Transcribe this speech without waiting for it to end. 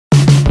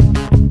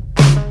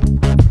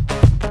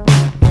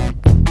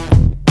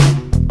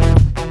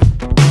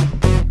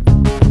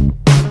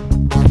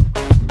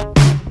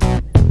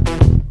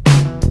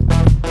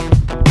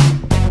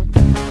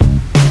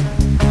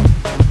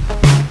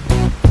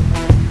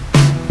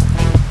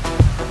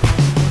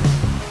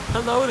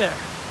there,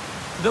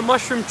 the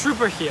mushroom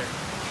trooper here.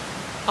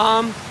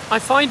 I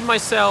find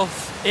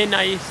myself in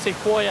a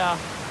Sequoia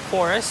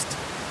forest.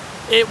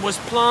 It was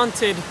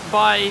planted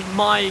by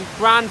my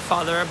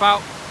grandfather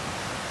about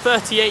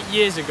 38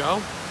 years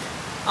ago.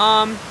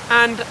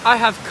 And I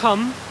have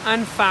come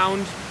and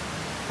found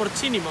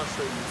porcini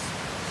mushrooms.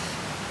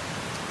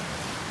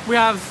 We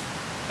have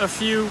a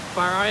few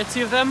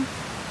variety of them.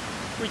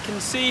 We can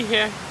see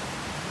here,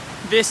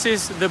 this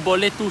is the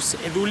Boletus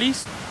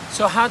edulis.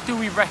 So how do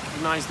we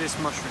recognize these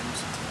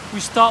mushrooms? We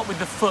start with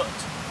the foot.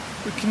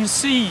 We can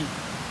see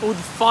all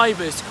the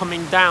fibers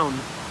coming down.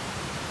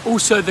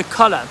 Also the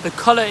color. The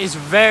color is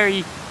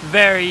very,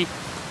 very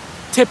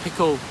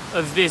typical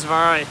of this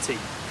variety.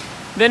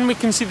 Then we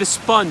can see the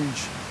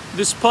sponge.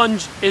 The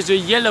sponge is a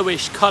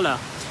yellowish color.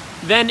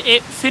 Then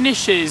it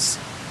finishes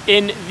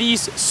in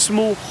these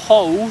small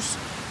holes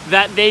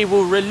that they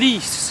will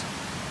release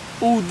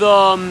all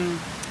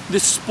the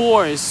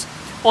spores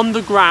on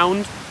the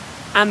ground,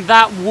 and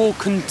that will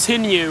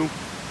continue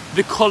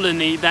the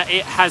colony that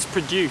it has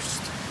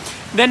produced.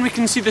 Then we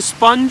can see the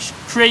sponge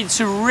creates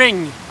a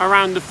ring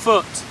around the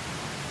foot.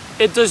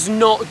 It does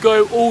not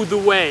go all the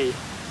way.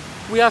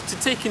 We have to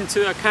take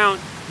into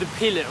account the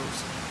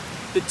pillows,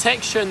 the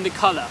texture and the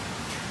color.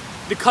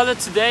 The color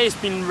today has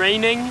been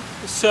raining,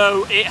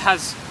 so it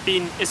has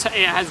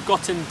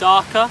gotten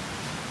darker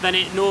than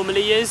it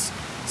normally is.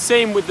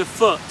 Same with the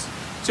foot,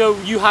 so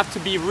you have to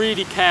be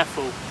really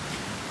careful.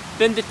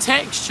 Then the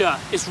texture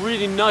is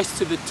really nice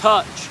to the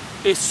touch.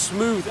 It's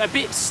smooth, a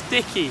bit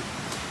sticky,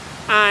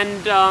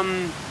 and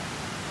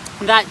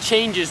that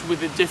changes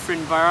with the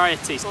different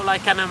varieties. Or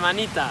like an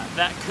amanita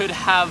that could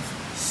have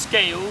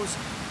scales,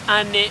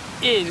 and it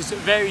is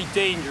very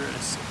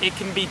dangerous. It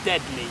can be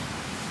deadly.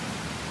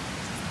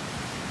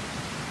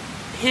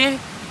 Here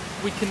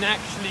we can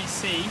actually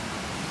see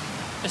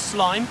a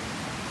slime.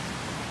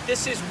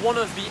 This is one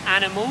of the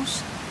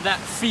animals that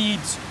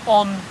feeds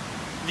on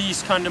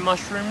these kind of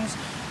mushrooms.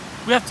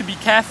 We have to be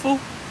careful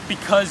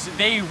because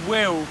they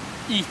will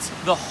eat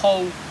the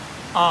whole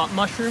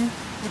mushroom.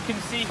 We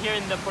can see here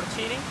in the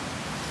porcini,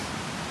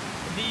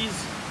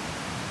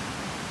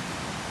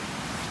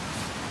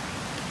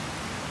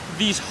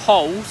 these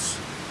holes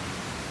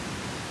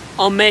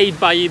are made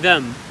by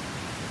them.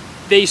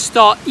 They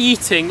start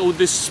eating all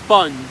the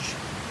sponge.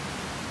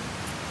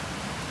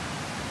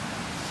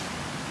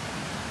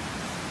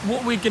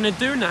 What we're gonna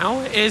do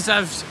now is,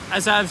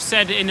 as I've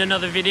said in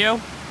another video,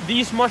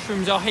 these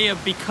mushrooms are here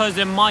because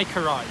they're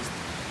mycorrhized.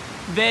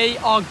 They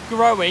are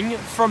growing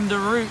from the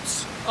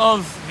roots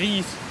of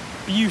these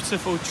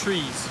beautiful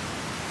trees.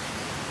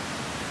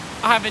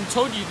 I haven't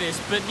told you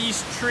this, but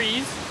these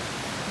trees,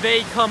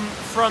 they come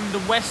from the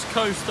west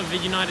coast of the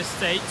United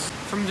States,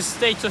 from the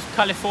state of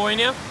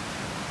California.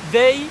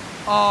 They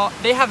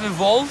have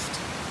evolved,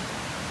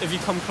 if you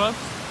come close,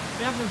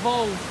 they have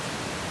evolved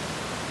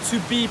to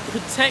be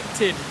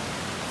protected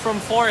from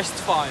forest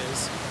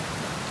fires.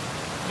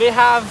 They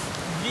have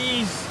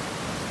these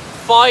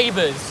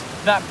fibers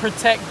that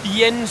protect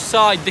the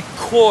inside, the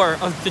core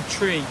of the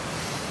tree.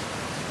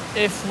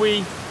 If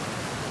we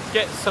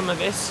get some of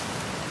this,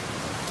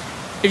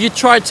 if you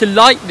try to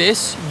light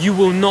this, you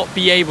will not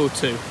be able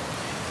to.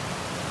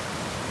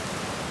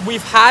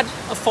 We've had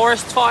a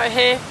forest fire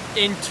here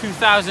in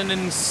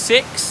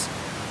 2006,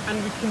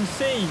 and we can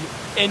see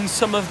in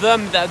some of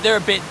them that they're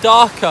a bit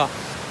darker,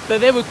 that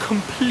they were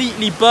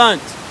completely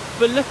burnt.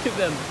 But look at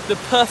them,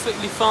 they're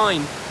perfectly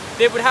fine.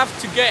 They would have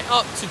to get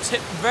up to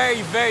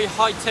very, very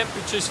high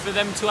temperatures for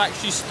them to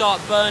actually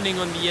start burning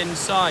on the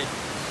inside.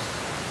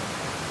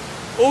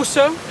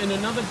 Also, in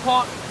another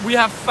part, we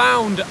have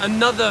found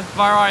another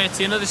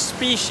variety, another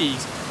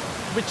species,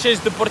 which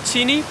is the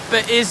porcini,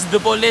 but is the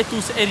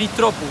Boletus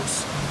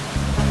erythropus.